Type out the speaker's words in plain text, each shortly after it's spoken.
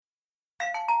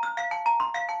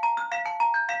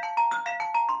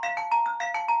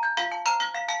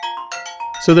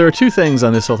So there are two things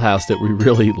on This Old House that we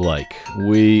really like.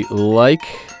 We like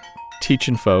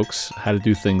teaching folks how to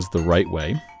do things the right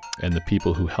way and the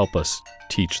people who help us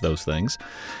teach those things.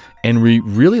 And we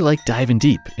really like diving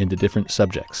deep into different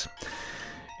subjects.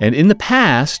 And in the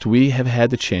past, we have had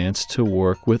the chance to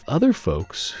work with other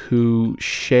folks who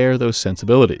share those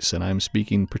sensibilities. And I'm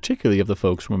speaking particularly of the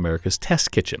folks from America's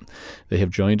Test Kitchen. They have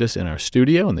joined us in our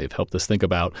studio, and they've helped us think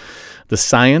about the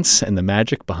science and the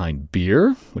magic behind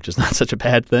beer, which is not such a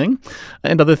bad thing,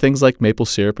 and other things like maple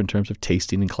syrup in terms of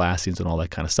tasting and classings and all that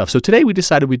kind of stuff. So today we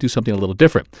decided we'd do something a little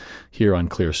different here on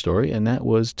Clear Story, and that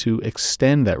was to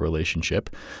extend that relationship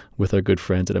with our good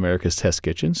friends at America's Test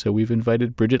Kitchen. So we've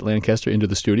invited Bridget Lancaster into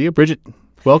the studio. Bridget,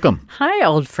 welcome. Hi,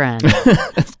 old friend.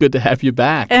 It's good to have you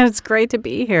back. And it's great to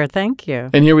be here. Thank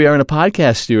you. And here we are in a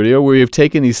podcast studio where we've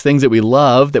taken these things that we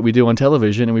love that we do on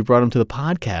television and we brought them to the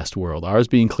podcast world. Ours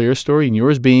being Clear Story and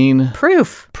yours being...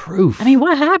 Proof. Proof. I mean,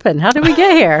 what happened? How did we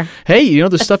get here? Hey, you know,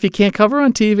 there's stuff you can't cover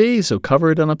on TV, so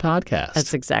cover it on a podcast.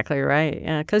 That's exactly right.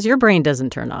 Yeah, because your brain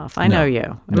doesn't turn off. I know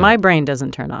you. No. My brain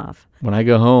doesn't turn off. When I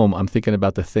go home, I'm thinking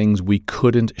about the things we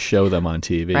couldn't show them on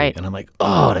TV. Right. And I'm like,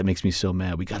 oh, that makes me so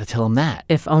mad. We got to tell them that.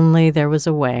 If only there was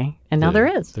a way. And now there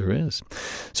is. There is.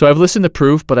 So I've listened to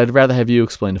Proof, but I'd rather have you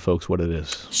explain to folks what it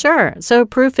is. Sure. So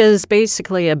Proof is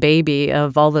basically a baby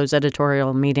of all those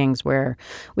editorial meetings where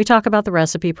we talk about the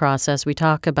recipe process. We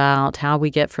talk about how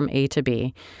we get from A to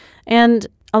B. And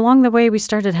along the way, we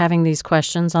started having these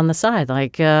questions on the side,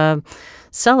 like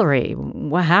celery.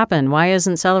 What happened? Why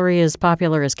isn't celery as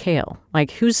popular as kale?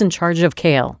 Like, who's in charge of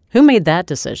kale? Who made that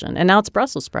decision? And now it's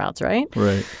Brussels sprouts, right?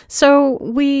 Right. So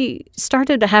we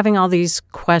started having all these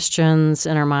questions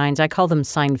in our minds. I call them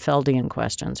Seinfeldian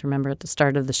questions. Remember at the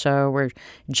start of the show where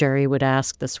Jerry would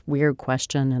ask this weird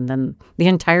question and then the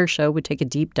entire show would take a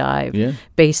deep dive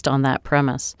based on that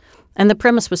premise. And the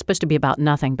premise was supposed to be about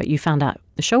nothing, but you found out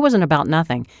the show wasn't about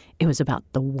nothing. It was about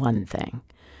the one thing.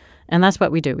 And that's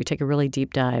what we do. We take a really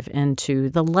deep dive into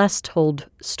the less told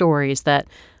stories that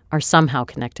are somehow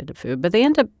connected to food, but they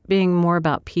end up being more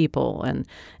about people and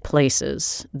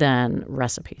places than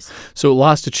recipes. So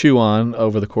lots to chew on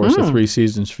over the course of 3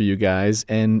 seasons for you guys.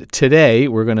 And today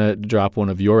we're going to drop one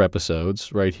of your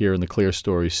episodes right here in the Clear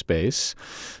Story space,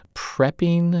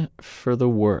 Prepping for the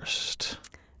Worst.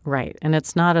 Right. And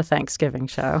it's not a Thanksgiving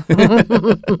show.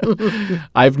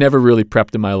 I've never really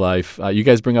prepped in my life. You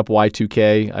guys bring up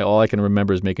Y2K. All I can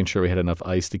remember is making sure we had enough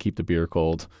ice to keep the beer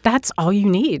cold. That's all you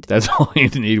need. That's all you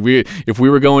need. If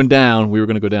we were going down, we were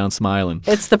going to go down smiling.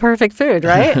 It's the perfect food,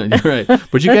 right? Right.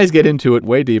 But you guys get into it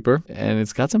way deeper, and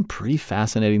it's got some pretty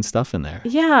fascinating stuff in there.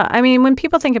 Yeah. I mean, when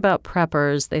people think about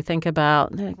preppers, they think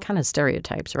about kind of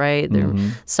stereotypes, right? They're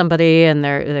somebody, and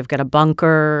they've got a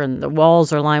bunker, and the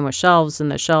walls are lined with shelves,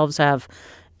 and the shelves have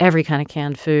every kind of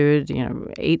canned food,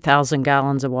 8,000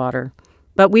 gallons of water.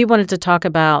 But we wanted to talk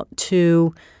about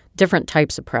 2 different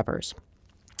types of preppers.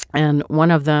 And one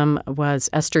of them was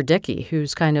Esther Dickey,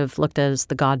 who's kind of looked at as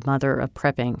the godmother of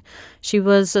prepping. She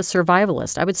was a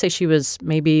survivalist. I would say she was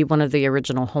maybe one of the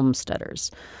original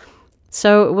homesteaders.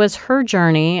 So it was her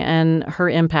journey and her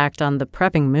impact on the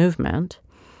prepping movement.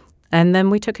 And then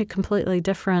we took a completely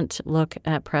different look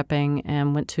at prepping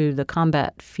and went to the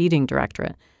Combat Feeding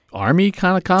Directorate. Army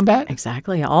kind of combat?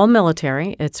 Exactly. All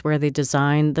military. It's where they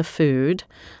design the food,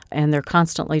 and they're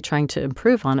constantly trying to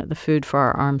improve on it, the food for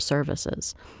our armed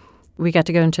services. We got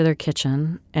to go into their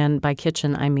kitchen, and by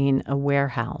kitchen, I mean a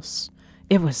warehouse.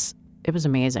 It was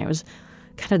amazing. It was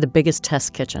kind of the biggest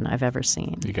test kitchen I've ever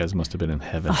seen. You guys must have been in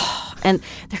heaven. Oh, and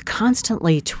they're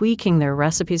constantly tweaking their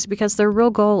recipes because their real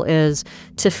goal is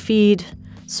to feed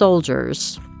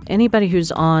soldiers. Anybody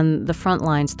who's on the front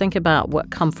lines, think about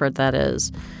what comfort that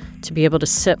is to be able to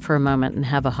sit for a moment and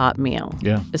have a hot meal,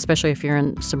 especially if you're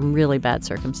in some really bad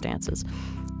circumstances.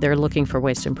 They're looking for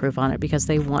ways to improve on it because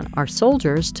they want our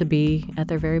soldiers to be at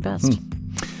their very best.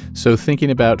 So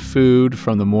thinking about food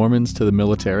from the Mormons to the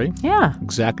military. Yeah.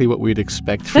 Exactly what we'd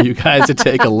expect for you guys to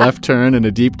take a left turn and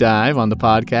a deep dive on the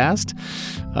podcast.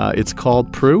 It's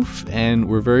called Proof, and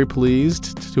we're very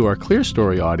pleased to our Clear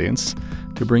Story audience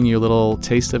to bring you a little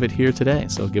taste of it here today.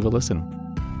 So give a listen.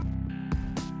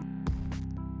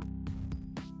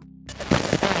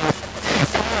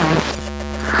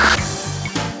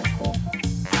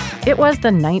 It was the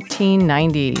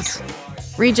 1990s.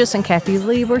 Regis and Kathie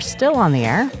Lee were still on the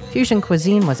air. Fusion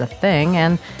cuisine was a thing,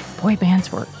 and boy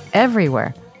bands were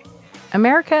everywhere.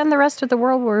 America and the rest of the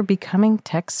world were becoming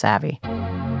tech-savvy.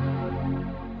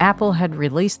 Apple had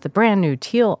released the brand new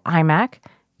teal iMac.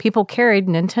 People carried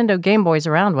Nintendo Game Boys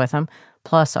around with them,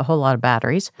 plus a whole lot of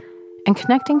batteries. And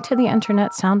connecting to the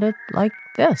internet sounded like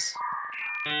this.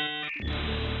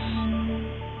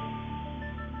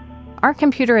 Our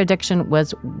computer addiction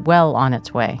was well on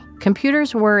its way.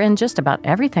 Computers were in just about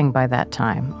everything by that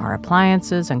time. Our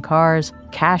appliances and cars,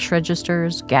 cash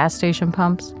registers, gas station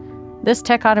pumps. This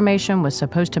tech automation was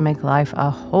supposed to make life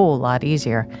a whole lot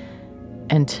easier,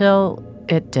 until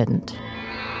it didn't.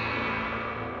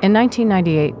 In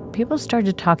 1998, people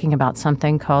started talking about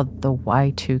something called the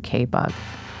Y2K bug.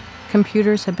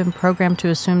 Computers had been programmed to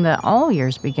assume that all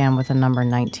years began with the number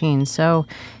 19, so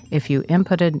if you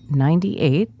inputted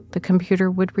 98, the computer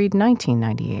would read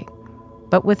 1998.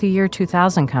 But with the year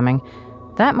 2000 coming,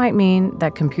 that might mean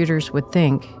that computers would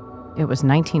think it was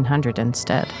 1900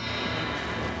 instead.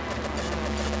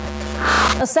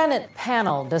 A Senate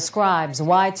panel describes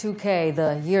Y2K,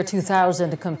 the year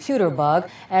 2000 computer bug,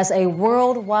 as a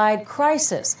worldwide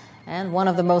crisis and one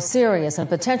of the most serious and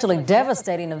potentially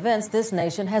devastating events this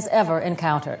nation has ever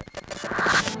encountered.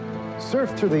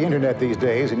 Surf through the internet these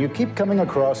days and you keep coming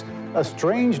across a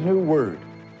strange new word,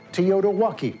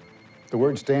 Teyotawaki. The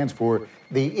word stands for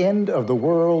the end of the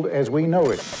world as we know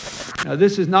it. Now,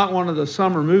 this is not one of the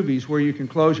summer movies where you can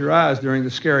close your eyes during the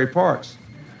scary parts.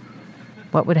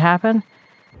 What would happen?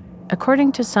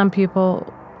 According to some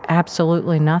people,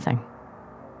 absolutely nothing.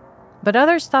 But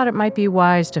others thought it might be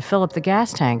wise to fill up the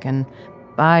gas tank and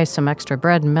buy some extra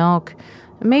bread and milk,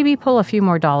 and maybe pull a few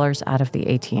more dollars out of the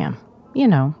ATM. You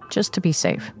know, just to be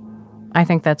safe. I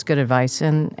think that's good advice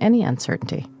in any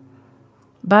uncertainty.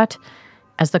 But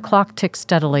as the clock ticked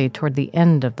steadily toward the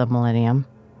end of the millennium,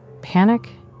 panic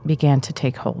began to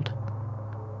take hold.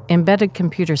 Embedded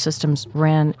computer systems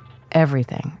ran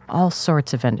everything, all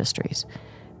sorts of industries.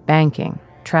 Banking,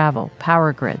 travel,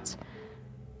 power grids.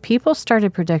 People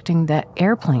started predicting that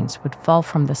airplanes would fall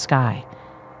from the sky,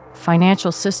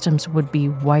 financial systems would be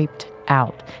wiped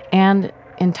out, and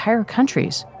entire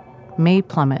countries may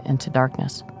plummet into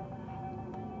darkness.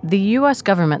 The U.S.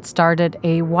 government started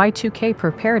a Y2K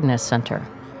preparedness center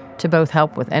to both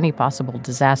help with any possible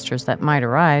disasters that might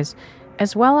arise,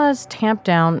 as well as tamp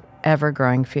down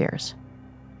ever-growing fears.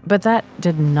 But that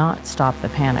did not stop the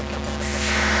panic.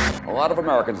 A lot of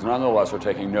Americans, nonetheless, are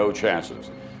taking no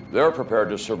chances. They're prepared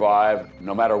to survive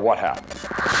no matter what happens.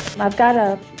 I've got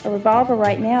a revolver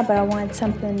right now, but I wanted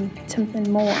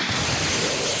something more.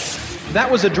 That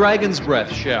was a Dragon's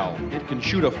Breath shell. It can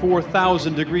shoot a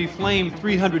 4,000-degree flame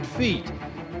 300 feet.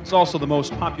 It's also the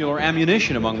most popular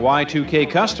ammunition among Y2K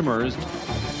customers.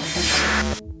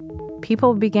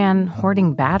 People began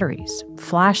hoarding batteries,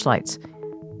 flashlights.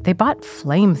 They bought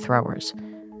flamethrowers.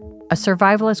 A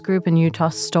survivalist group in Utah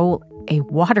stole a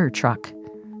water truck.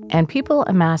 And people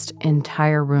amassed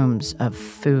entire rooms of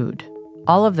food.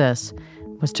 All of this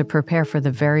was to prepare for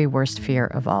the very worst fear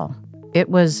of all. It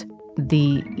was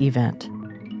the event.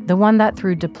 The one that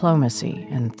through diplomacy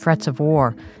and threats of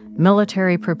war,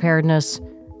 military preparedness,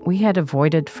 we had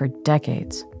avoided for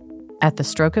decades. At the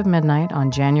stroke of midnight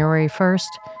on January 1st,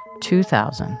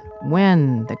 2000,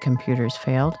 when the computers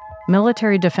failed,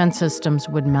 military defense systems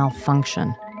would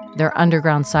malfunction. Their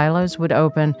underground silos would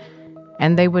open,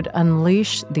 and they would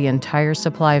unleash the entire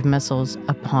supply of missiles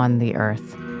upon the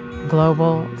Earth.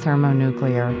 Global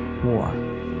thermonuclear war.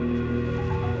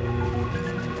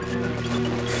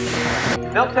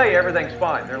 They'll tell you everything's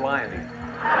fine. They're lying to you.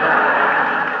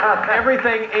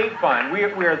 Everything ain't fine. We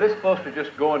are this close to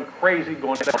just going crazy,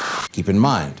 going... Keep in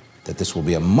mind that this will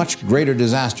be a much greater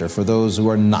disaster for those who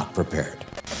are not prepared.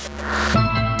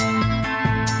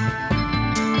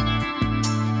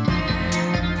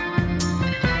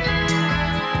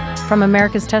 From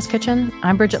America's Test Kitchen,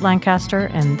 I'm Bridget Lancaster,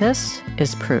 and this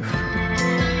is Proof.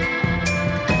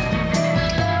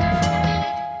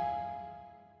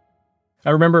 I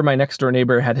remember my next-door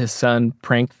neighbor had his son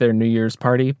prank their New Year's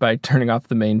party by turning off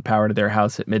the main power to their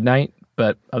house at midnight,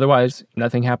 but otherwise,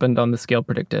 nothing happened on the scale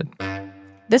predicted.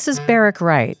 This is Barrick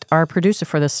Wright, our producer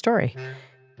for this story.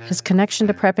 His connection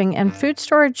to prepping and food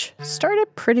storage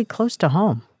started pretty close to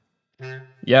home.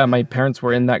 Yeah, my parents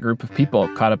were in that group of people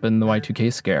caught up in the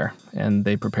Y2K scare, and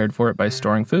they prepared for it by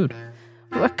storing food.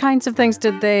 What kinds of things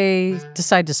did they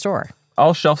decide to store?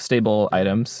 All shelf-stable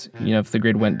items. You know, if the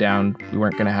grid went down, we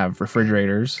weren't going to have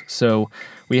refrigerators. So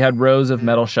we had rows of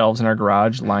metal shelves in our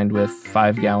garage lined with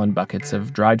 5-gallon buckets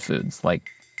of dried foods, like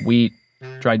wheat,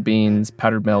 dried beans,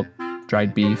 powdered milk,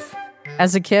 dried beef.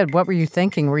 As a kid, what were you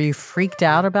thinking? Were you freaked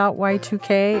out about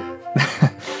Y2K?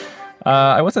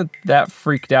 I wasn't that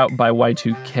freaked out by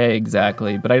Y2K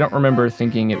exactly, but I don't remember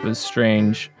thinking it was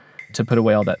strange to put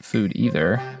away all that food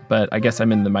either. But I guess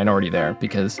I'm in the minority there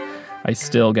because I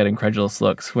still get incredulous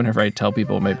looks whenever I tell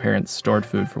people my parents stored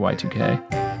food for Y2K.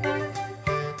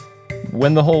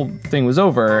 when the whole thing was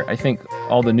over, I think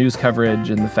all the news coverage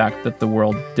and the fact that the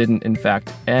world didn't in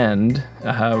fact end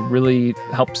really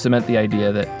helped cement the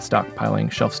idea that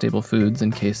stockpiling shelf-stable foods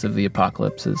in case of the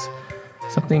apocalypse is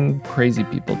something crazy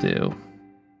people do.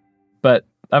 But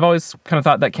I've always kind of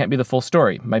thought that can't be the full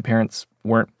story. My parents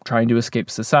weren't trying to escape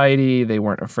society. They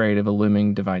weren't afraid of a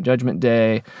looming divine judgment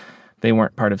day. They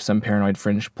weren't part of some paranoid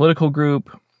fringe political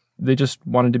group. They just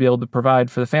wanted to be able to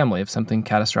provide for the family if something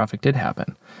catastrophic did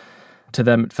happen. To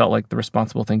them, it felt like the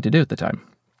responsible thing to do at the time.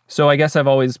 So I guess I've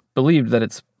always believed that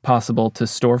it's possible to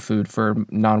store food for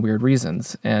non-weird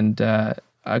reasons. And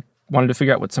I wanted to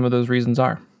figure out what some of those reasons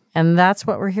are. And that's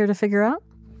what we're here to figure out?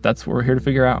 That's what we're here to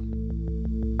figure out.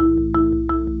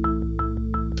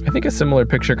 I think a similar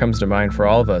picture comes to mind for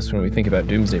all of us when we think about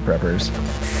doomsday preppers.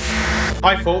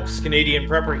 Hi folks, Canadian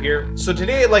Prepper here. So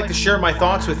today I'd like to share my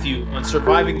thoughts with you on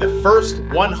surviving the first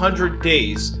 100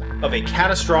 days of a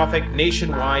catastrophic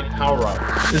nationwide power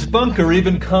outage. This bunker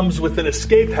even comes with an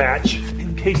escape hatch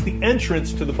in case the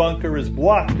entrance to the bunker is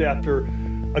blocked after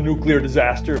a nuclear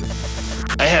disaster.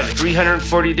 I have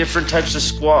 340 different types of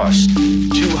squash,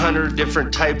 200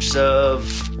 different types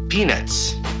of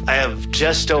peanuts. I have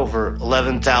just over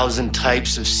 11,000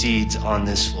 types of seeds on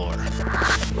this floor.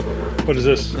 What is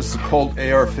this? This is a Colt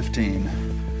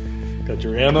AR-15. Got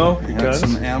your ammo? I got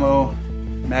some ammo,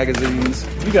 magazines.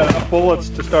 You got enough bullets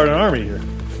to start an army here.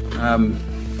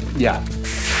 Yeah.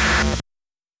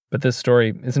 But this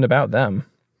story isn't about them,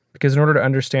 because in order to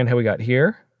understand how we got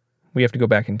here, we have to go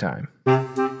back in time.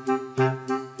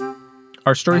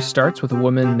 Our story starts with a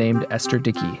woman named Esther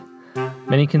Dickey.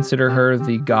 Many consider her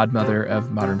the godmother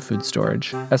of modern food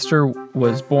storage. Esther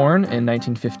was born in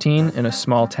 1915 in a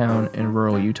small town in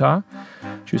rural Utah.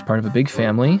 She was part of a big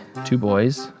family, 2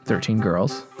 boys, 13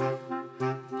 girls.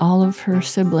 All of her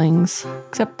siblings,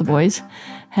 except the boys,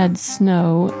 had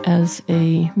Snow as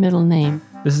a middle name.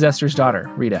 This is Esther's daughter,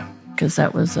 Rita. Because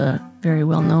that was a very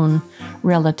well-known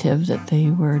relative that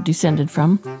they were descended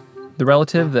from. The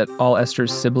relative that all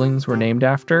Esther's siblings were named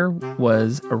after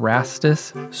was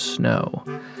Erastus Snow,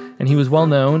 and he was well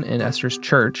known in Esther's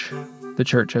church, the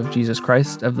Church of Jesus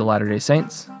Christ of the Latter-day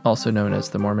Saints, also known as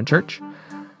the Mormon Church,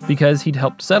 because he'd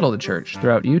helped settle the church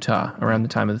throughout Utah around the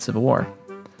time of the Civil War.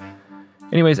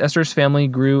 Anyways, Esther's family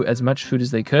grew as much food as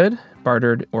they could,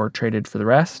 bartered or traded for the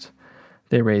rest.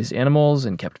 They raised animals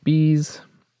and kept bees.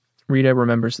 Rita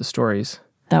remembers the stories.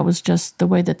 That was just the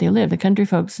way that they lived. The country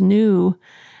folks knew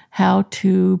how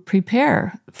to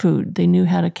prepare food. They knew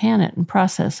how to can it and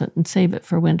process it and save it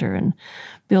for winter and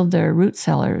build their root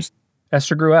cellars.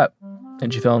 Esther grew up,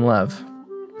 and she fell in love.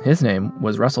 His name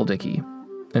was Russell Dickey,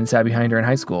 and sat behind her in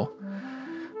high school.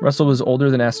 Russell was older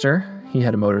than Esther. He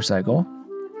had a motorcycle.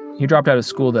 He dropped out of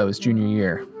school, though, his junior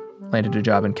year, landed a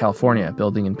job in California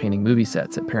building and painting movie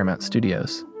sets at Paramount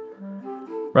Studios.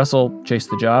 Russell chased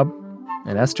the job,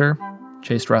 and Esther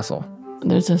chased Russell.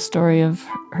 There's a story of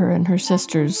her and her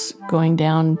sisters going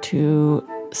down to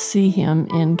see him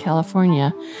in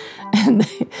California, and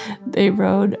they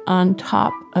rode on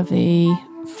top of a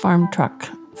farm truck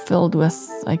filled with,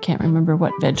 I can't remember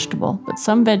what vegetable, but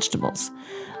some vegetables,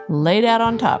 laid out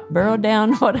on top, burrowed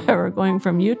down, whatever, going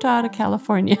from Utah to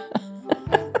California.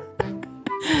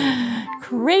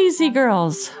 Crazy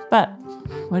girls, but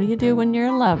what do you do when you're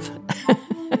in love?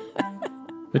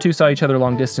 The two saw each other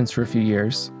long distance for a few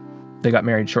years. They got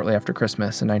married shortly after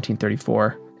Christmas in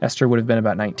 1934. Esther would have been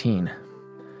about 19.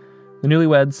 The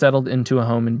newlyweds settled into a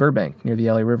home in Burbank, near the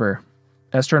LA River.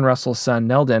 Esther and Russell's son,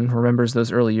 Neldon, remembers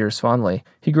those early years fondly.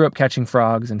 He grew up catching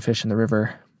frogs and fish in the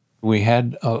river. We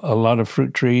had a lot of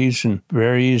fruit trees and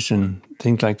berries and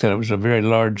things like that. It was a very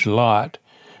large lot.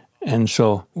 And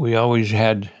so we always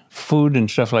had food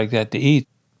and stuff like that to eat.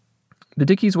 The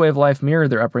Dickeys' way of life mirrored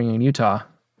their upbringing in Utah.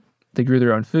 They grew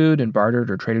their own food and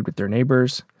bartered or traded with their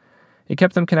neighbors. It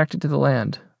kept them connected to the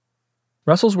land.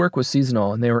 Russell's work was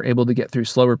seasonal, and they were able to get through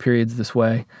slower periods this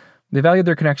way. They valued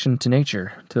their connection to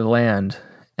nature, to the land,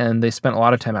 and they spent a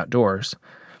lot of time outdoors.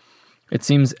 It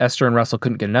seems Esther and Russell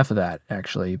couldn't get enough of that,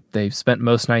 actually. They spent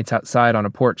most nights outside on a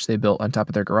porch they built on top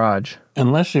of their garage.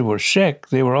 Unless they were sick,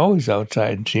 they were always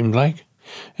outside, it seemed like.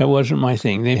 It wasn't my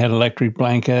thing. They had electric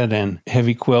blanket and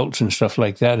heavy quilts and stuff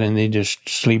like that, and they just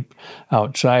sleep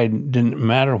outside. It didn't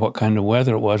matter what kind of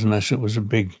weather it was unless it was a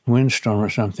big windstorm or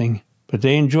something. But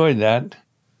they enjoyed that.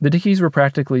 The Dickeys were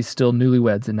practically still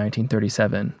newlyweds in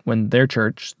 1937 when their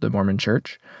church, the Mormon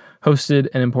Church, hosted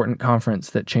an important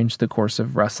conference that changed the course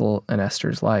of Russell and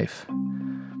Esther's life.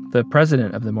 The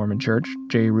president of the Mormon Church,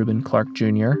 J. Reuben Clark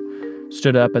Jr.,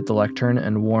 stood up at the lectern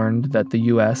and warned that the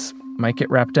U.S. might get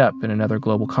wrapped up in another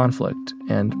global conflict,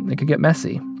 and it could get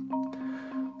messy.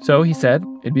 So he said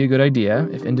it'd be a good idea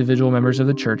if individual members of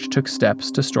the church took steps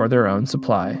to store their own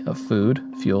supply of food,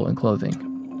 fuel, and clothing.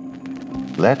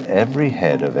 Let every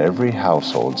head of every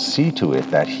household see to it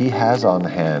that he has on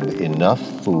hand enough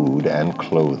food and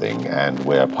clothing, and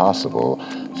where possible,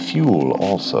 fuel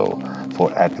also,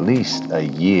 for at least a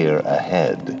year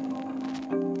ahead.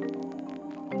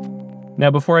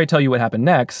 Now, before I tell you what happened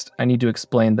next, I need to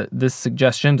explain that this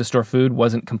suggestion to store food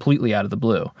wasn't completely out of the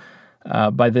blue.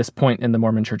 By this point in the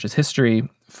Mormon Church's history,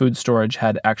 food storage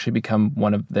had actually become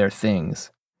one of their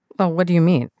things. Well, what do you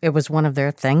mean? It was one of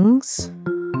their things?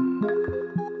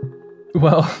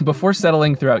 Well, before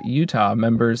settling throughout Utah,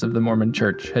 members of the Mormon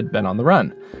Church had been on the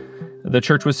run. The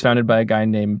church was founded by a guy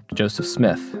named Joseph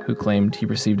Smith, who claimed he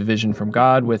received a vision from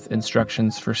God with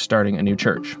instructions for starting a new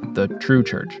church, the True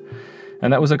Church.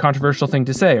 And that was a controversial thing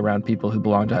to say around people who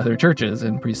belonged to other churches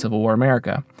in pre-Civil War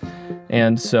America.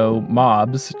 And so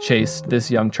mobs chased this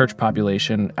young church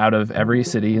population out of every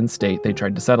city and state they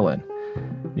tried to settle in.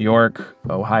 New York,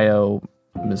 Ohio,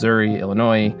 Missouri,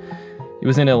 Illinois. It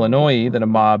was in Illinois that a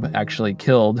mob actually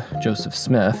killed Joseph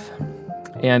Smith.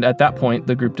 And at that point,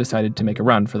 the group decided to make a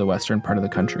run for the western part of the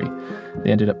country.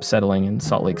 They ended up settling in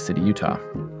Salt Lake City, Utah.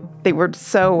 They were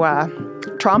so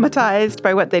traumatized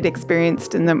by what they'd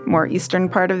experienced in the more eastern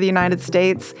part of the United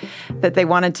States that they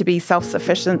wanted to be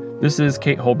self-sufficient. This is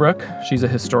Kate Holbrook. She's a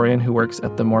historian who works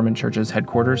at the Mormon Church's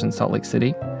headquarters in Salt Lake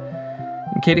City.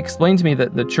 And Kate explained to me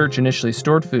that the church initially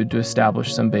stored food to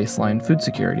establish some baseline food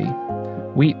security.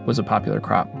 Wheat was a popular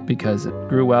crop because it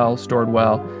grew well, stored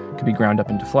well, could be ground up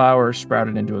into flour,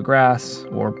 sprouted into a grass,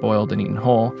 or boiled and eaten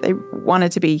whole. They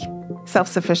wanted to be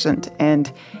self-sufficient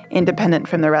and independent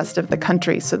from the rest of the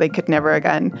country so they could never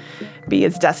again be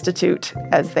as destitute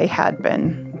as they had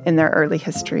been in their early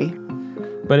history.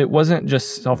 But it wasn't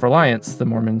just self-reliance the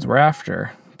Mormons were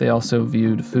after. They also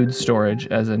viewed food storage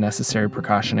as a necessary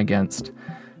precaution against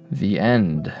the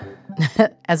end.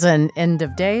 As an end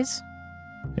of days?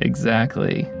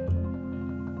 Exactly.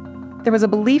 There was a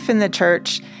belief in the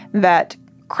church that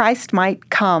Christ might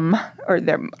come, or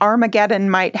the Armageddon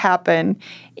might happen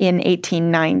in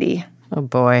 1890. Oh,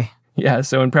 boy. Yeah,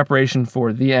 so in preparation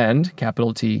for the end,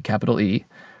 capital T, capital E,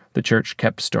 the church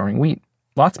kept storing wheat.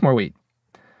 Lots more wheat.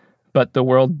 But the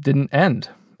world didn't end,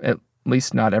 at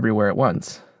least not everywhere at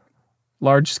once.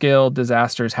 Large-scale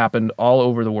disasters happened all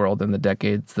over the world in the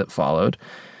decades that followed.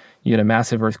 You had a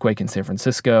massive earthquake in San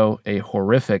Francisco, a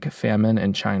horrific famine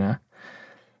in China.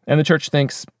 And the church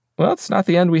thinks, well, it's not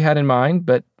the end we had in mind,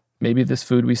 but maybe this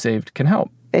food we saved can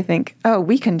help. They think, oh,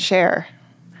 we can share.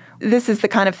 This is the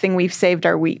kind of thing we've saved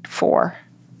our wheat for,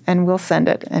 and we'll send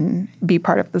it and be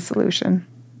part of the solution.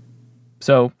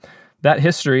 So that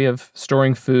history of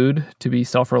storing food to be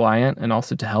self-reliant and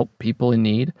also to help people in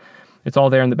need, it's all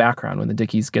there in the background when the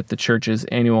Dickeys get the church's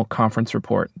annual conference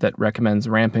report that recommends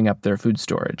ramping up their food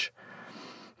storage.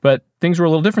 But things were a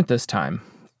little different this time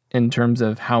in terms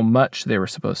of how much they were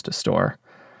supposed to store.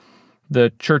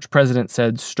 The church president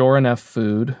said, store enough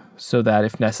food so that,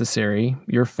 if necessary,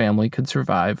 your family could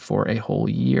survive for a whole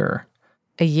year.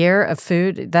 A year of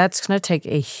food? That's going to take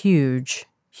a huge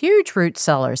root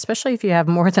cellar, especially if you have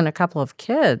more than a couple of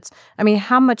kids. I mean,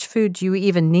 how much food do you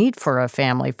even need for a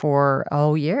family for a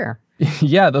whole year?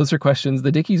 Yeah, those are questions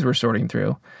the Dickeys were sorting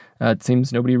through. It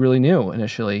seems nobody really knew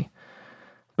initially.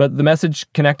 But the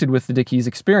message connected with the Dickeys'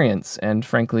 experience and,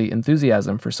 frankly,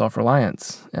 enthusiasm for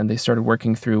self-reliance, and they started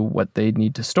working through what they'd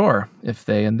need to store if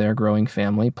they and their growing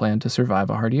family planned to survive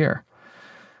a hard year.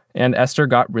 And Esther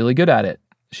got really good at it.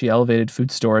 She elevated food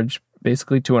storage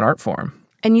basically to an art form.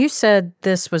 And you said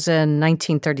this was in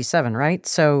 1937, right?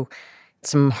 So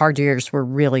some hard years were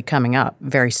really coming up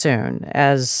very soon,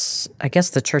 as I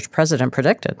guess the church president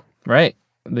predicted. Right.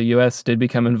 The U.S. did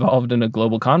become involved in a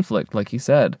global conflict, like he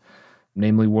said,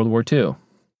 namely World War II.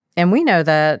 And we know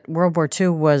that World War II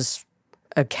was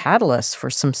a catalyst for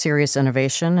some serious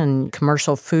innovation and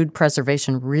commercial food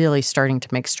preservation really starting to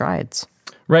make strides.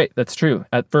 Right, that's true.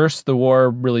 At first, the war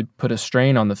really put a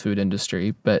strain on the food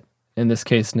industry, but in this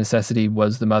case, necessity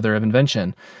was the mother of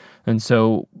invention. And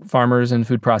so farmers and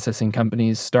food processing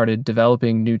companies started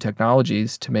developing new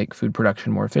technologies to make food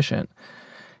production more efficient.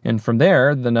 And from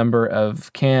there, the number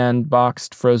of canned,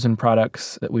 boxed, frozen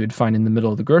products that we would find in the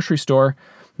middle of the grocery store,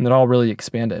 and that all really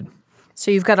expanded. So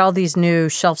you've got all these new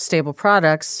shelf-stable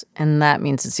products, and that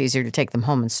means it's easier to take them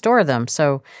home and store them.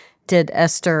 So did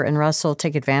Esther and Russell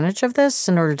take advantage of this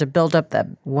in order to build up that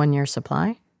one-year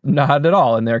supply? Not at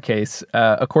all in their case.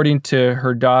 According to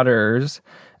her daughters,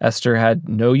 Esther had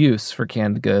no use for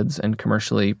canned goods and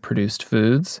commercially produced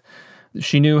foods.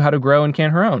 She knew how to grow and can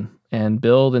her own and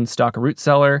build and stock a root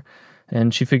cellar,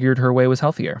 and she figured her way was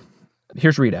healthier.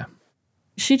 Here's Rita.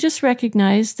 She just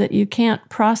recognized that you can't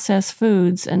process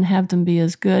foods and have them be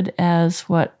as good as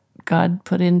what God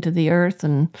put into the earth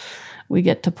and we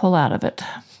get to pull out of it.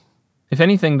 If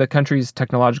anything, the country's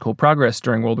technological progress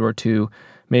during World War II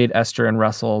made Esther and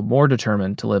Russell more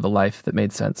determined to live a life that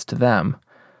made sense to them,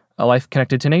 a life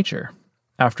connected to nature.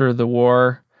 After the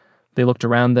war, they looked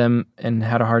around them and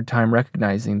had a hard time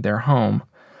recognizing their home.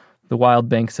 The wild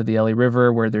banks of the LA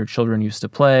River, where their children used to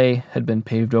play, had been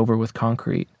paved over with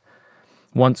concrete.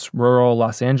 Once rural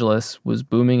Los Angeles was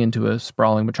booming into a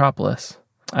sprawling metropolis.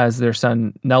 As their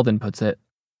son Neldon puts it,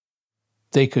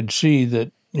 they could see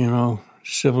that,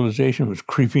 civilization was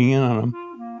creeping in on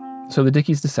them. So the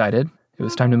Dickeys decided it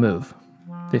was time to move.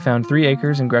 They found 3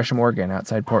 acres in Gresham, Oregon,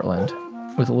 outside Portland,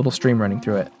 with a little stream running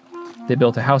through it. They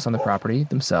built a house on the property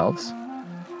themselves.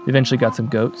 They eventually got some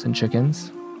goats and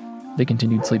chickens. They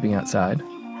continued sleeping outside.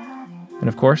 And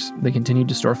of course, they continued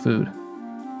to store food.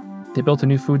 They built a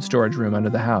new food storage room under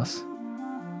the house.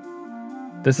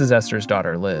 This is Esther's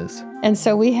daughter, Liz. And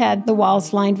so we had the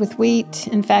walls lined with wheat.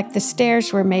 In fact, the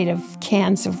stairs were made of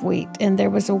cans of wheat. And there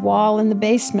was a wall in the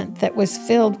basement that was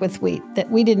filled with wheat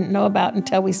that we didn't know about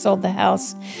until we sold the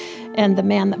house. And the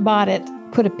man that bought it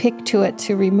put a pick to it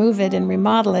to remove it and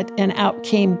remodel it. And out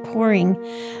came pouring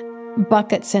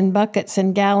buckets and buckets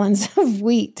and gallons of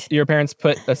wheat. Your parents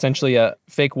put essentially a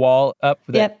fake wall up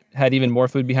that had even more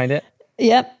food behind it?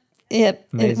 Yep. It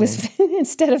was,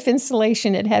 instead of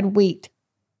insulation, it had wheat.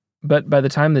 But by the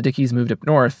time the Dickeys moved up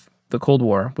north, the Cold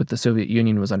War with the Soviet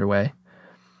Union was underway.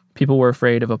 People were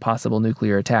afraid of a possible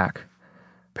nuclear attack.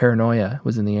 Paranoia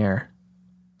was in the air.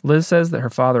 Liz says that her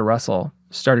father, Russell,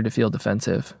 started to feel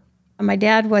defensive. My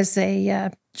dad was a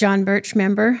John Birch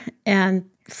member and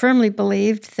firmly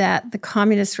believed that the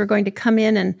communists were going to come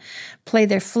in and play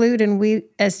their flute, and we,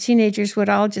 as teenagers, would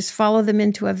all just follow them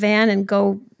into a van and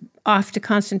go off to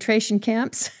concentration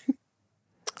camps.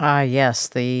 Yes,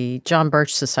 the John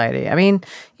Birch Society. I mean,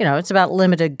 it's about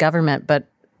limited government, but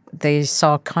they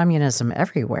saw communism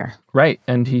everywhere. Right,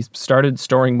 and he started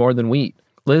storing more than wheat.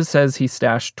 Liz says he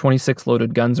stashed 26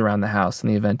 loaded guns around the house in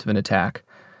the event of an attack.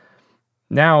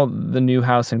 Now, the new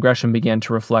house in Gresham began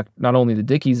to reflect not only the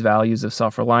Dickeys' values of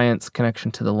self-reliance, connection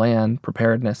to the land,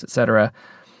 preparedness, etc.,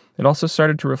 it also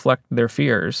started to reflect their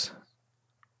fears.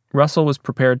 Russell was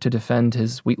prepared to defend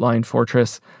his wheat-lined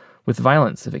fortress with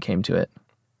violence if it came to it.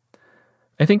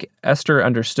 I think Esther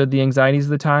understood the anxieties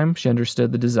of the time. She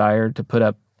understood the desire to put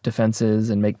up defenses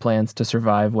and make plans to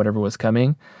survive whatever was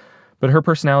coming. But her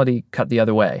personality cut the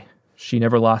other way. She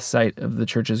never lost sight of the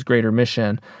church's greater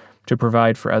mission to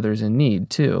provide for others in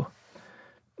need, too.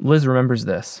 Liz remembers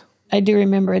this. I do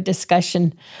remember a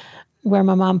discussion where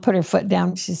my mom put her foot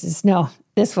down. She says, no,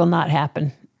 this will not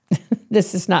happen.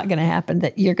 This is not going to happen,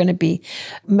 that you're going to be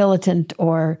militant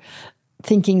or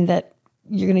thinking that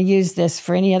you're going to use this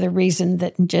for any other reason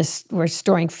than just we're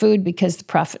storing food because the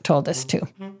prophet told us to.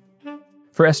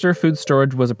 For Esther, food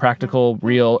storage was a practical,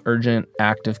 real, urgent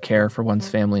act of care for one's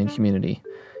family and community.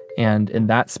 And in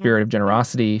that spirit of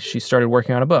generosity, she started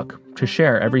working on a book to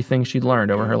share everything she'd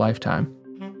learned over her lifetime.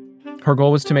 Her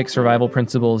goal was to make survival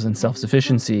principles and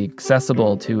self-sufficiency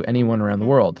accessible to anyone around the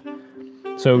world.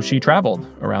 So she traveled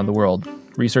around the world,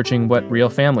 researching what real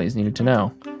families needed to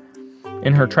know.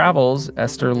 In her travels,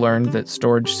 Esther learned that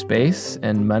storage space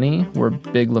and money were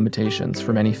big limitations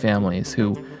for many families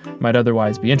who might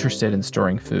otherwise be interested in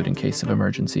storing food in case of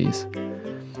emergencies.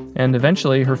 And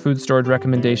eventually, her food storage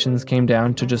recommendations came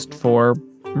down to just 4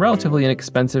 relatively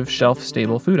inexpensive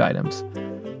shelf-stable food items: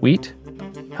 wheat,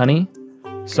 honey,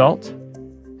 salt,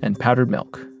 and powdered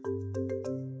milk.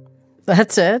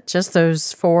 That's it? Just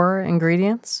those 4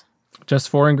 ingredients? Just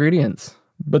 4 ingredients.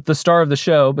 But the star of the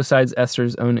show, besides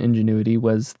Esther's own ingenuity,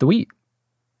 was the wheat.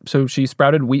 So she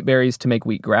sprouted wheat berries to make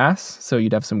wheat grass, so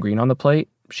you'd have some green on the plate.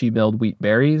 She milled wheat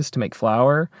berries to make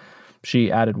flour.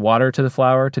 She added water to the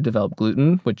flour to develop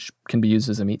gluten, which can be used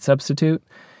as a meat substitute.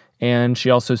 And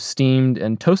she also steamed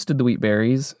and toasted the wheat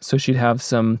berries, so she'd have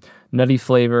some nutty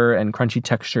flavor and crunchy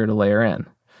texture to layer in.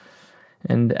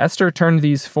 And Esther turned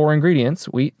these 4 ingredients,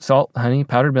 wheat, salt, honey,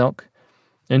 powdered milk,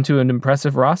 into an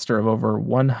impressive roster of over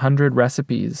 100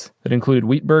 recipes that included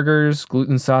wheat burgers,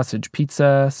 gluten sausage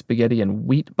pizza, spaghetti and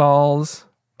wheat balls,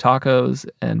 tacos,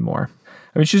 and more.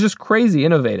 I mean, she's just crazy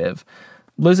innovative.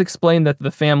 Liz explained that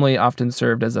the family often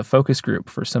served as a focus group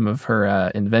for some of her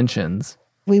inventions.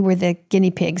 We were the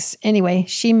guinea pigs. Anyway,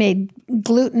 she made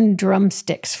gluten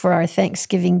drumsticks for our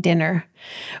Thanksgiving dinner,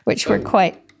 which were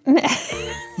quite...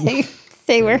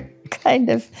 they were kind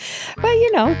of,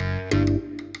 well,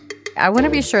 I want to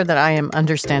be sure that I am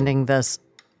understanding this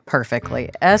perfectly.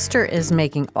 Esther is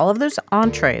making all of those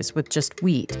entrees with just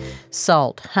wheat,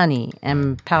 salt, honey,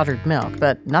 and powdered milk,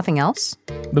 but nothing else?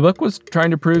 The book was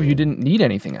trying to prove you didn't need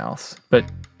anything else, but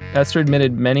Esther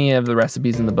admitted many of the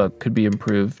recipes in the book could be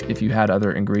improved if you had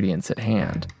other ingredients at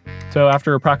hand. So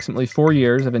after approximately 4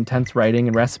 years of intense writing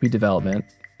and recipe development,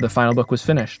 the final book was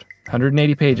finished.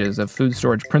 180 pages of food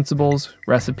storage principles,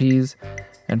 recipes,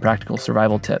 and practical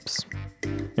survival tips.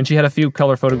 And she had a few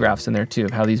color photographs in there, too,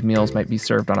 of how these meals might be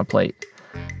served on a plate.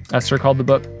 Esther called the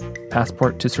book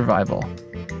Passport to Survival.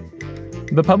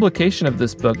 The publication of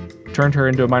this book turned her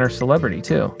into a minor celebrity,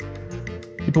 too.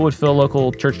 People would fill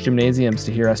local church gymnasiums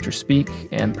to hear Esther speak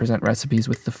and present recipes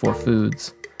with the 4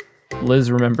 foods.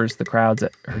 Liz remembers the crowds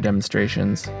at her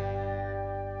demonstrations.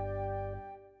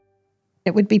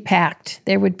 It would be packed.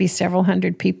 There would be several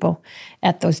hundred people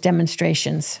at those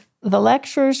demonstrations. The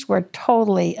lectures were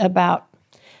totally about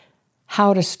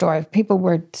how to store. People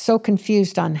were so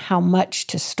confused on how much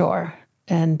to store.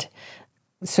 And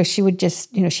so she would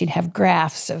just, she'd have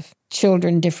graphs of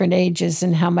children, different ages,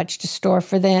 and how much to store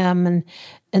for them,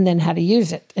 and then how to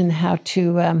use it and how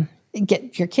to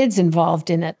get your kids involved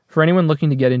in it. For anyone looking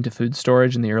to get into food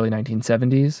storage in the early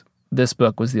 1970s, this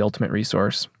book was the ultimate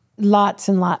resource. Lots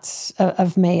and lots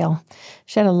of mail.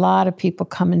 She had a lot of people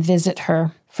come and visit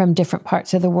her from different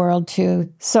parts of the world,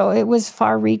 too. So it was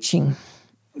far-reaching.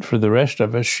 For the rest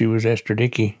of us, she was Esther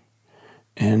Dickey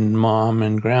and Mom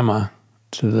and Grandma.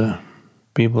 To the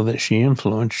people that she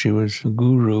influenced, she was a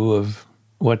guru of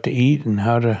what to eat and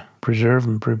how to preserve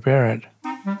and prepare it.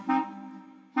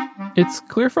 It's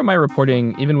clear from my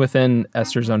reporting, even within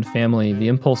Esther's own family, the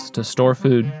impulse to store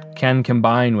food can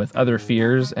combine with other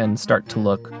fears and start to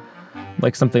look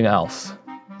like something else.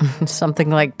 Something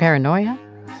like paranoia?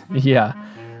 Yeah.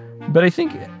 But I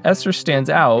think Esther stands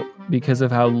out because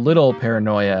of how little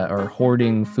paranoia or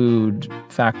hoarding food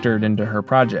factored into her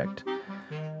project.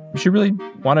 She really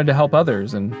wanted to help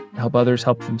others and help others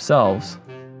help themselves.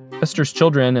 Esther's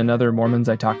children and other Mormons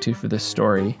I talked to for this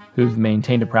story, who've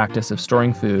maintained a practice of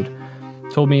storing food,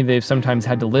 told me they've sometimes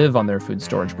had to live on their food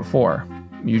storage before,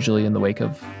 usually in the wake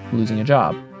of losing a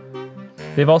job.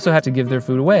 They've also had to give their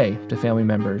food away to family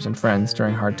members and friends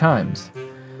during hard times.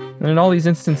 And in all these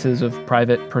instances of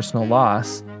private, personal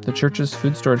loss, the church's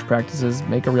food storage practices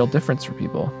make a real difference for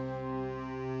people.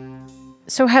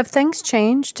 So have things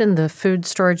changed in the food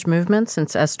storage movement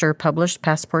since Esther published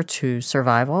Passport to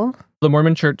Survival? The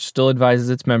Mormon Church still advises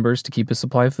its members to keep a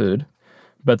supply of food,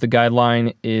 but the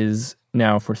guideline is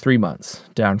now for 3 months,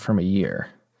 down from a year.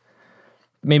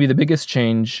 Maybe the biggest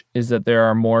change is that there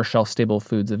are more shelf-stable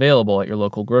foods available at your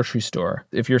local grocery store.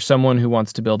 If you're someone who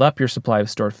wants to build up your supply of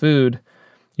stored food,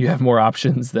 you have more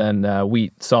options than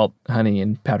wheat, salt, honey,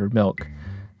 and powdered milk.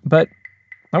 But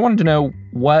I wanted to know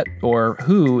what or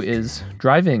who is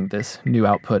driving this new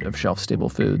output of shelf-stable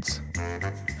foods.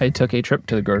 I took a trip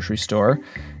to the grocery store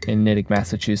in Natick,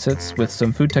 Massachusetts with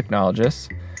some food technologists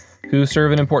who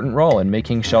serve an important role in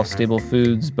making shelf-stable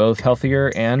foods both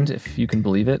healthier and, if you can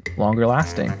believe it, longer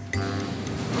lasting.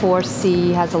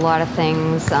 4C has a lot of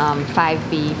things,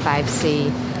 5B,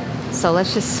 5C. So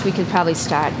we could probably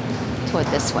start toward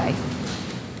this way.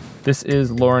 This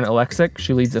is Lauren Alexic.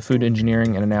 She leads a food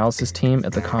engineering and analysis team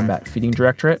at the Combat Feeding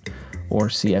Directorate, or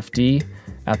CFD,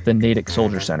 at the Natick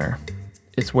Soldier Center.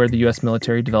 It's where the U.S.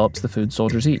 military develops the food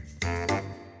soldiers eat.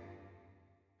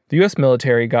 The U.S.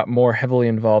 military got more heavily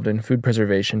involved in food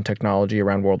preservation technology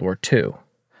around World War II.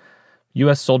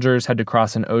 U.S. soldiers had to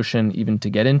cross an ocean even to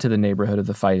get into the neighborhood of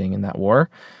the fighting in that war,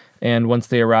 and once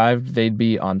they arrived, they'd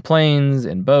be on planes,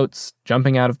 in boats,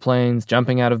 jumping out of planes,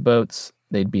 jumping out of boats.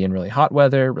 They'd be in really hot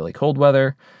weather, really cold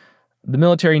weather. The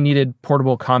military needed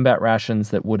portable combat rations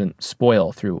that wouldn't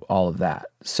spoil through all of that.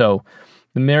 So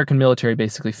the American military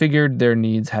basically figured their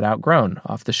needs had outgrown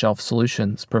off-the-shelf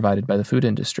solutions provided by the food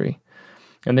industry.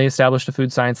 And they established a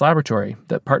food science laboratory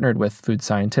that partnered with food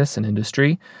scientists and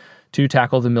industry to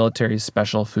tackle the military's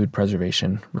special food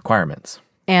preservation requirements.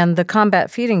 And the Combat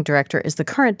Feeding Director is the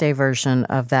current-day version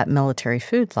of that military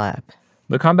food lab.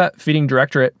 The Combat Feeding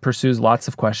Directorate pursues lots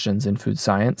of questions in food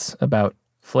science about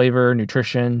flavor,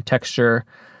 nutrition, texture,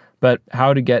 but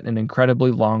how to get an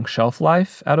incredibly long shelf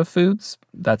life out of foods,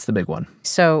 that's the big one.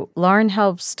 So Lauren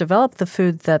helps develop the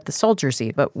food that the soldiers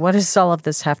eat, but what does all of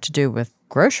this have to do with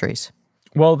groceries?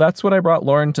 Well, that's what I brought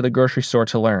Lauren to the grocery store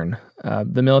to learn.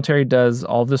 The military does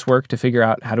all of this work to figure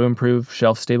out how to improve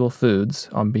shelf-stable foods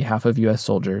on behalf of U.S.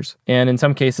 soldiers. And in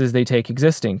some cases, they take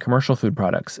existing commercial food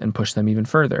products and push them even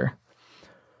further.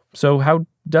 So how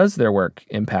does their work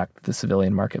impact the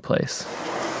civilian marketplace?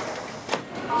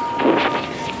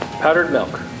 Powdered milk.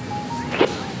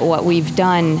 What we've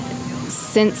done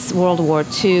since World War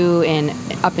II and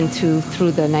up into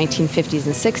through the 1950s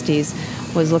and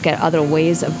 60s was look at other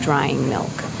ways of drying milk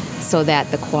so that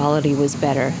the quality was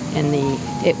better and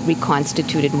it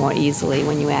reconstituted more easily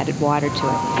when you added water to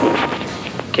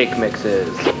it. Cake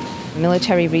mixes.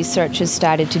 Military researchers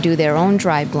started to do their own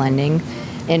dry blending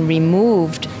and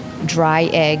removed dry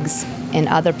eggs and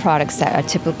other products that are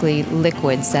typically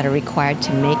liquids that are required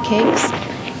to make cakes.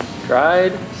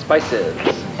 Dried spices.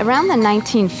 Around the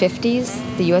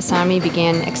 1950s, the U.S. Army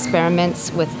began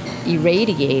experiments with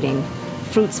irradiating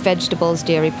fruits, vegetables,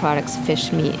 dairy products,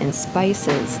 fish, meat, and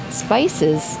spices.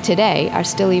 Spices today are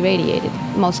still irradiated.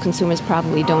 Most consumers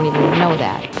probably don't even know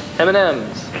that.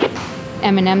 M&Ms.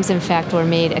 M&Ms, in fact, were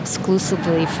made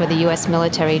exclusively for the U.S.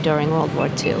 military during World War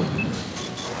II.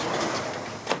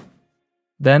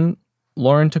 Then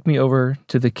Lauren took me over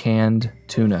to the canned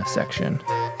tuna section.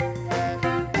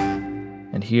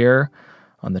 And here,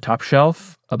 on the top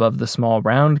shelf, above the small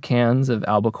round cans of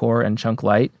Albacore and Chunk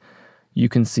Light, you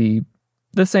can see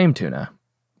the same tuna,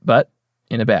 but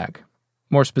in a bag.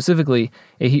 More specifically,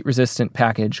 a heat-resistant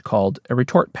package called a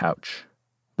retort pouch.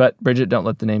 But, Bridget, don't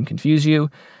let the name confuse you.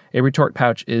 A retort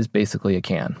pouch is basically a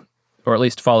can, or at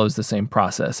least follows the same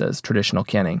process as traditional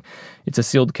canning. It's a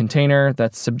sealed container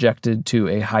that's subjected to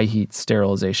a high-heat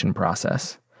sterilization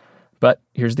process. But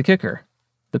here's the kicker.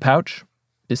 The pouch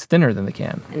is thinner than the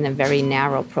can. In a very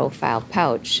narrow profile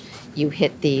pouch, you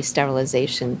hit the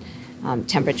sterilization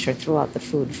temperature throughout the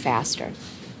food faster.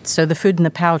 So the food in the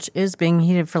pouch is being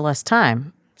heated for less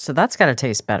time. So that's got to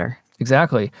taste better.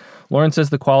 Exactly. Lauren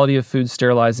says the quality of food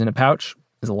sterilized in a pouch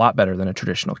is a lot better than a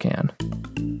traditional can.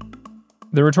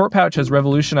 The retort pouch has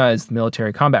revolutionized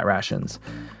military combat rations.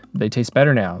 They taste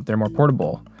better now. They're more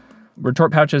portable.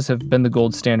 Retort pouches have been the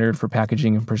gold standard for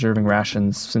packaging and preserving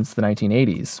rations since the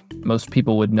 1980s. Most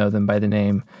people would know them by the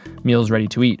name Meals Ready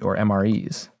to Eat, or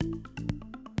MREs.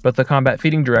 But the Combat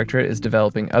Feeding Directorate is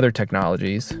developing other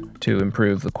technologies to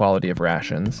improve the quality of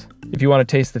rations. If you want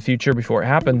to taste the future before it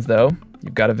happens, though,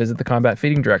 you've got to visit the Combat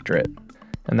Feeding Directorate.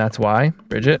 And that's why,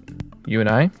 Bridget, you and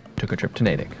I took a trip to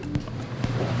Natick.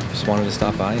 Just wanted to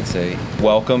stop by and say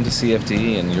welcome to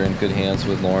CFD, and you're in good hands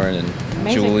with Lauren and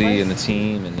Amazing Julie place. and the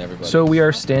team and everybody. So we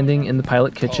are standing in the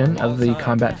pilot kitchen of the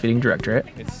Combat Feeding Directorate.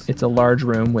 It's a large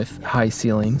room with high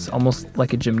ceilings, almost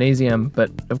like a gymnasium,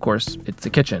 but of course it's a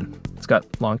kitchen. It's got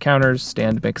long counters,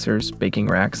 stand mixers, baking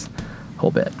racks, whole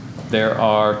bit. There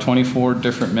are 24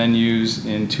 different menus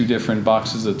in 2 different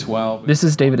boxes of 12. This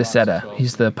is David Aceta.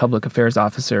 He's the public affairs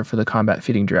officer for the Combat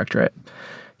Feeding Directorate.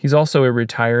 He's also a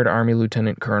retired Army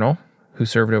lieutenant colonel who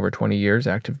served over 20 years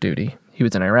active duty. He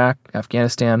was in Iraq,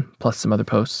 Afghanistan, plus some other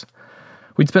posts.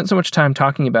 We'd spent so much time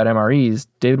talking about MREs,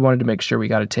 David wanted to make sure we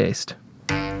got a taste.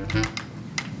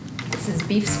 This is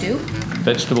beef stew,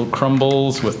 Vegetable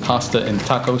crumbles with pasta and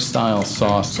taco-style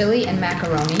sauce. chili and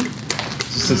macaroni,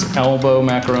 This is elbow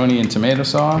macaroni and tomato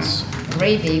sauce.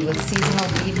 gravy with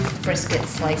seasonal beef brisket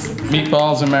slices,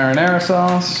 Meatballs and marinara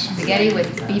sauce. spaghetti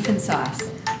with beef and sauce.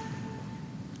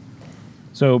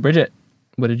 So, Bridget,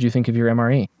 what did you think of your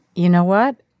MRE? You know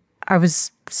what? I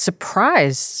was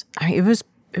surprised. It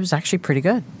was actually pretty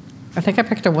good. I think I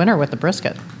picked a winner with the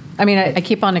brisket. I mean, I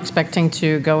keep on expecting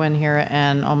to go in here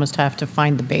and almost have to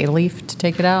find the bay leaf to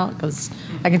take it out because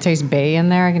I can taste bay in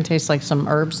there. I can taste like some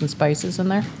herbs and spices in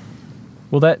there.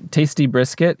 Well, that tasty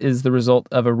brisket is the result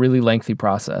of a really lengthy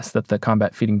process that the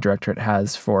Combat Feeding Directorate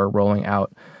has for rolling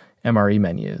out MRE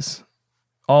menus.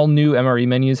 All new MRE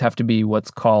menus have to be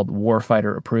what's called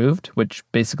warfighter approved, which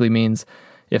basically means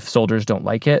if soldiers don't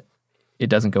like it, it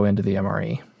doesn't go into the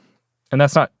MRE. And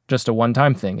that's not just a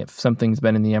one-time thing. If something's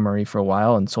been in the MRE for a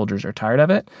while and soldiers are tired of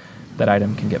it, that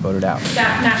item can get voted out.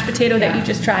 That mashed potato that you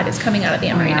just tried is coming out of the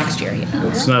MRE next year. You know?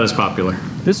 It's not as popular.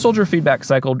 This soldier feedback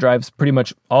cycle drives pretty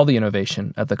much all the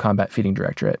innovation at the Combat Feeding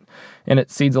Directorate, and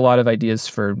it seeds a lot of ideas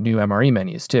for new MRE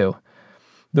menus, too.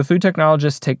 The food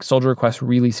technologists take soldier requests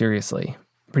really seriously.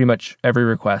 Pretty much every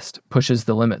request pushes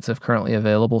the limits of currently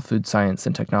available food science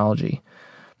and technology.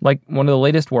 Like one of the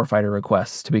latest warfighter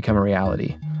requests to become a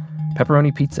reality,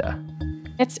 pepperoni pizza.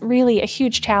 It's really a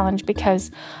huge challenge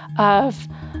because of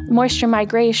moisture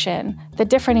migration, the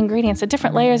different ingredients, the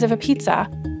different layers of a pizza.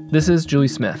 This is Julie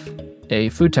Smith, a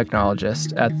food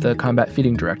technologist at the Combat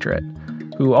Feeding Directorate,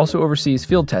 who also oversees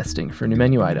field testing for new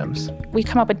menu items. We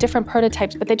come up with different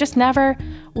prototypes, but they just never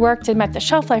worked and met the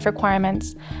shelf life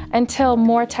requirements until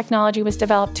more technology was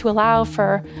developed to allow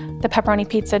for the pepperoni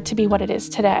pizza to be what it is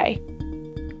today.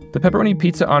 The pepperoni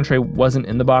pizza entree wasn't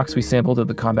in the box we sampled at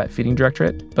the Combat Feeding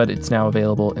Directorate, but it's now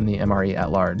available in the MRE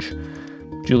at large.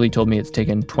 Julie told me it's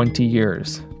taken 20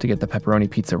 years to get the pepperoni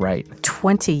pizza right.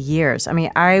 20 years. I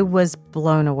mean, I was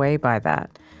blown away by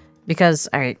that because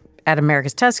I At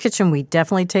America's Test Kitchen, we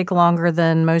definitely take longer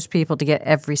than most people to get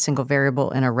every single variable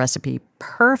in a recipe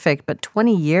perfect, but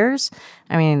 20 years?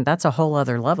 I mean, that's a whole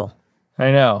other level.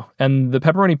 I know. And the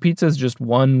pepperoni pizza is just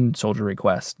one soldier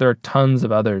request. There are tons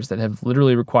of others that have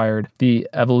literally required the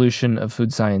evolution of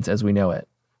food science as we know it.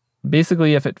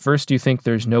 Basically, if at first you think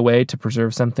there's no way to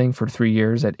preserve something for 3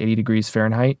 years at 80 degrees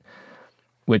Fahrenheit,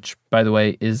 which, by the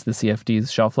way, is the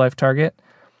CFD's shelf life target,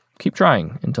 keep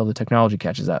trying until the technology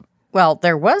catches up. Well,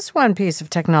 there was one piece of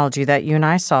technology that you and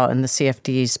I saw in the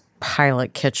CFD's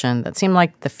pilot kitchen that seemed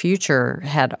like the future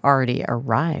had already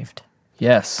arrived.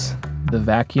 Yes, the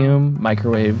vacuum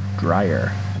microwave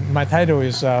dryer. My title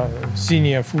is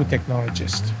Senior Food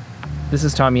Technologist. This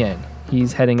is Tom Yang.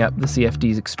 He's heading up the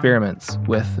CFD's experiments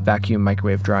with vacuum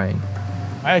microwave drying.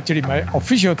 Actually, my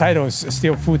official title is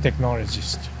still Food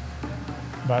Technologist.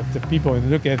 But the people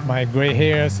look at my gray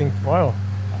hair and think, well,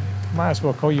 might as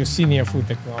well call you Senior Food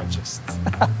Technologist.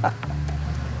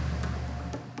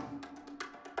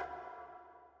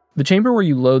 The chamber where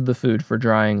you load the food for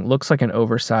drying looks like an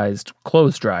oversized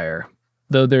clothes dryer,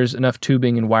 though there's enough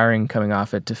tubing and wiring coming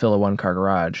off it to fill a one-car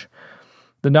garage.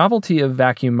 The novelty of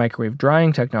vacuum microwave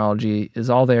drying technology is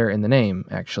all there in the name,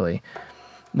 actually.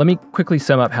 Let me quickly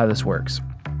sum up how this works.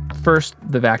 First,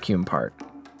 the vacuum part.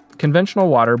 Conventional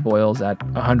water boils at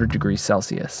 100 degrees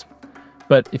Celsius.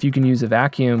 But if you can use a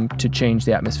vacuum to change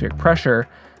the atmospheric pressure,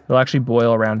 it'll actually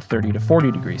boil around 30 to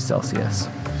 40 degrees Celsius.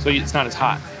 So it's not as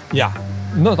hot. Yeah,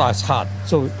 not as hot.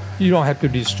 So you don't have to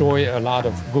destroy a lot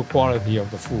of good quality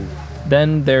of the food.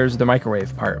 Then there's the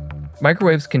microwave part.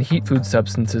 Microwaves can heat food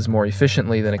substances more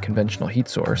efficiently than a conventional heat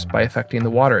source by affecting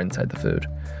the water inside the food.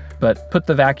 But put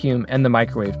the vacuum and the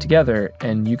microwave together,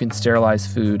 and you can sterilize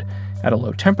food at a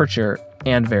low temperature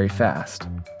and very fast.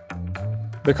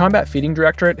 The Combat Feeding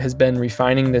Directorate has been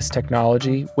refining this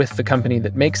technology with the company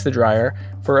that makes the dryer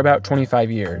for about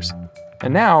 25 years.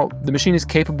 And now, the machine is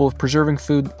capable of preserving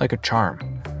food like a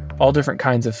charm. All different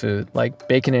kinds of food, like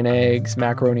bacon and eggs,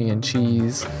 macaroni and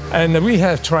cheese. And we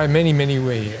have tried many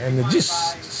ways. And this,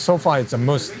 so far, is the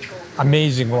most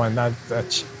amazing one,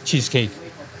 that's cheesecake.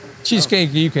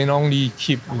 Cheesecake, you can only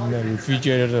keep in the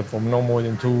refrigerator for no more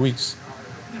than 2 weeks.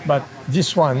 But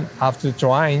this one, after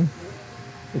drying,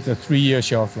 it's a 3-year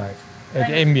shelf life at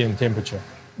ambient temperature.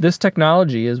 This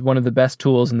technology is one of the best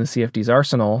tools in the CFD's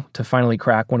arsenal to finally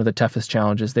crack one of the toughest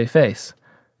challenges they face,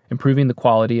 improving the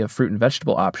quality of fruit and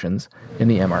vegetable options in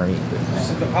the MRE. This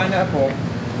is the pineapple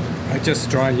I just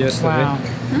dried yesterday. Wow.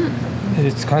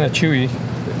 It's kind of chewy.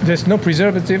 There's no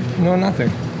preservative, no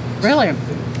nothing. Really?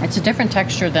 It's a different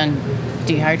texture than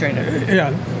dehydrated.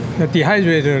 Yeah. The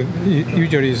dehydrator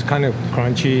usually is kind of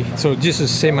crunchy, so this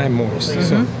is semi-moist.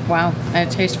 Mm-hmm. So. Wow, and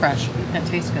it tastes fresh. It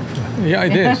tastes good. Yeah,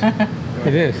 it is.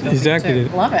 It is, exactly.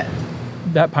 Love it.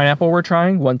 That pineapple we're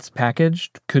trying, once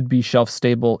packaged, could be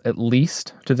shelf-stable at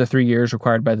least to the 3 years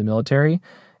required by the military,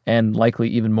 and likely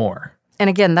even more. And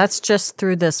again, that's just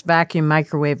through this vacuum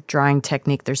microwave drying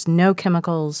technique. There's no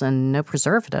chemicals and no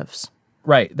preservatives.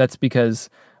 Right, that's because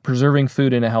preserving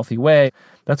food in a healthy way,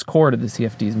 that's core to the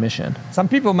CFD's mission. Some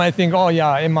people might think, oh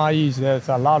yeah, MREs, there's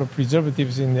a lot of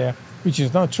preservatives in there, which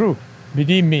is not true.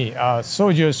 Believe me,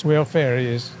 soldiers' welfare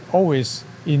is always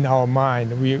in our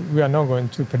mind. We are not going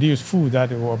to produce food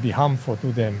that will be harmful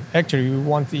to them. Actually, we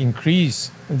want to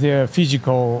increase their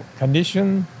physical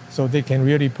condition so they can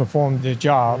really perform their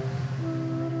job.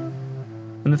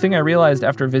 And the thing I realized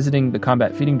after visiting the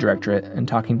Combat Feeding Directorate and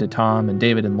talking to Tom and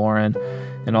David and Lauren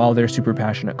and all their super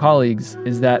passionate colleagues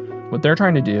is that what they're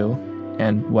trying to do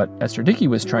and what Esther Dickey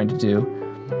was trying to do,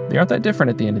 they aren't that different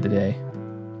at the end of the day.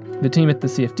 The team at the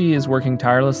CFD is working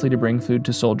tirelessly to bring food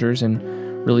to soldiers in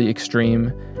really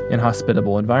extreme,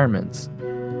 inhospitable environments.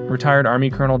 Retired Army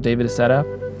Colonel David Aceta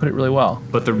put it really well.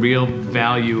 But the real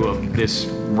value of this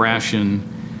ration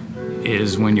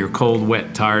is when you're cold,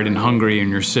 wet, tired, and hungry,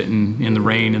 and you're sitting in the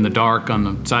rain in the dark on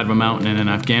the side of a mountain in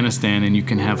Afghanistan, and you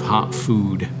can have hot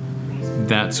food.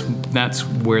 That's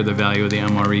where the value of the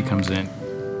MRE comes in.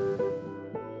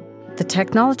 The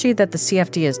technology that the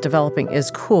CFD is developing is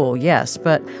cool, yes,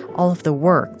 but all of the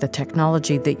work, the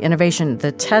technology, the innovation,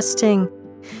 the testing,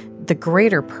 the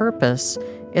greater purpose,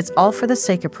 it's all for the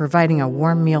sake of providing a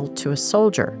warm meal to a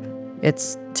soldier.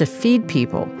 It's to feed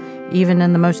people, even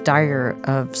in the most dire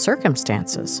of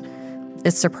circumstances.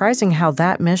 It's surprising how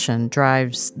that mission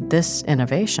drives this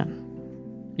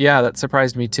innovation. Yeah, that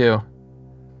surprised me too.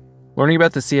 Learning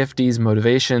about the CFD's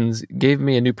motivations gave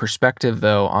me a new perspective,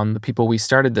 though, on the people we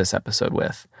started this episode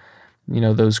with. You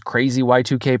know, those crazy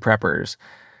Y2K preppers.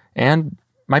 And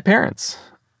my parents.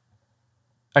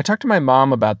 I talked to my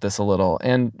mom about this a little,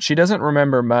 and she doesn't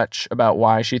remember much about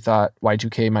why she thought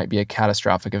Y2K might be a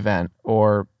catastrophic event,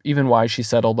 or even why she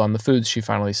settled on the foods she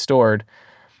finally stored.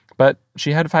 But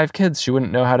she had 5 kids she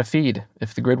wouldn't know how to feed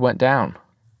if the grid went down.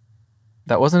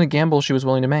 That wasn't a gamble she was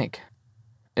willing to make.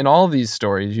 In all of these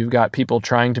stories, you've got people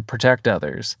trying to protect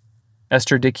others.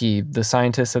 Esther Dickey, the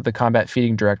scientist at the Combat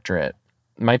Feeding Directorate,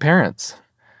 my parents.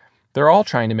 They're all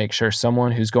trying to make sure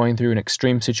someone who's going through an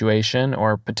extreme situation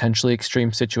or potentially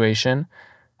extreme situation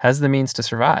has the means to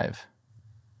survive.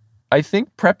 I think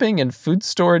prepping and food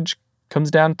storage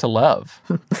comes down to love.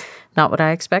 Not what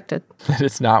I expected.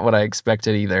 It's not what I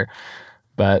expected either,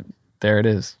 but there it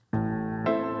is.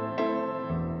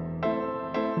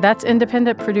 That's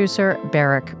independent producer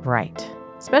Barrick Wright.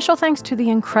 Special thanks to the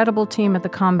incredible team at the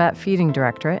Combat Feeding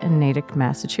Directorate in Natick,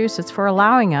 Massachusetts for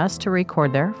allowing us to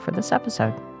record there for this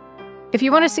episode. If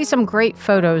you want to see some great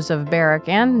photos of Barrick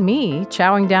and me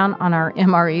chowing down on our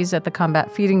MREs at the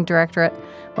Combat Feeding Directorate,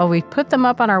 well, we put them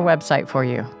up on our website for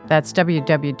you. That's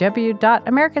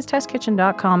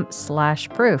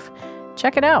www.americastestkitchen.com/proof.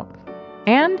 Check it out.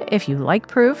 And if you like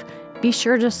Proof, be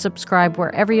sure to subscribe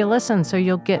wherever you listen so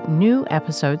you'll get new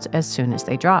episodes as soon as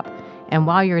they drop. And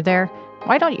while you're there,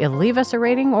 why don't you leave us a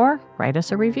rating or write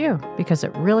us a review? Because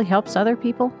it really helps other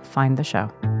people find the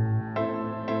show.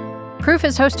 Proof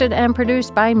is hosted and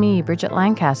produced by me, Bridget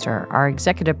Lancaster. Our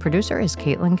executive producer is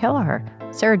Caitlin Kelleher.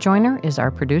 Sarah Joyner is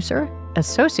our producer.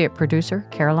 Associate producer,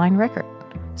 Caroline Rickert.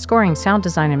 Scoring, sound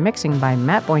design, and mixing by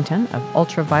Matt Boynton of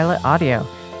Ultraviolet Audio.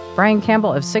 Brian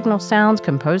Campbell of Signal Sounds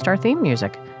composed our theme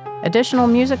music. Additional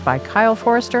music by Kyle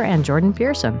Forrester and Jordan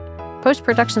Pearson.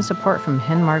 Post-production support from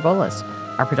Hen Margolis.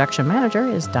 Our production manager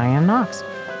is Diane Knox.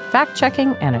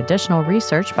 Fact-checking and additional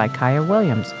research by Kaya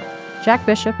Williams. Jack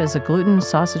Bishop is a gluten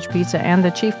sausage pizza and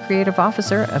the Chief Creative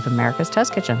Officer of America's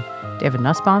Test Kitchen. David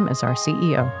Nussbaum is our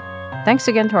CEO. Thanks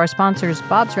again to our sponsors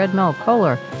Bob's Red Mill,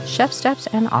 Kohler, Chef Steps,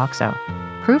 and OXO.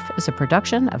 Proof is a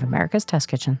production of America's Test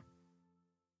Kitchen.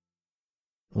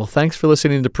 Well, thanks for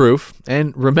listening to Proof.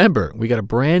 And remember, we got a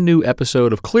brand new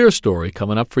episode of Clear Story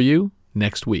coming up for you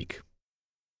next week.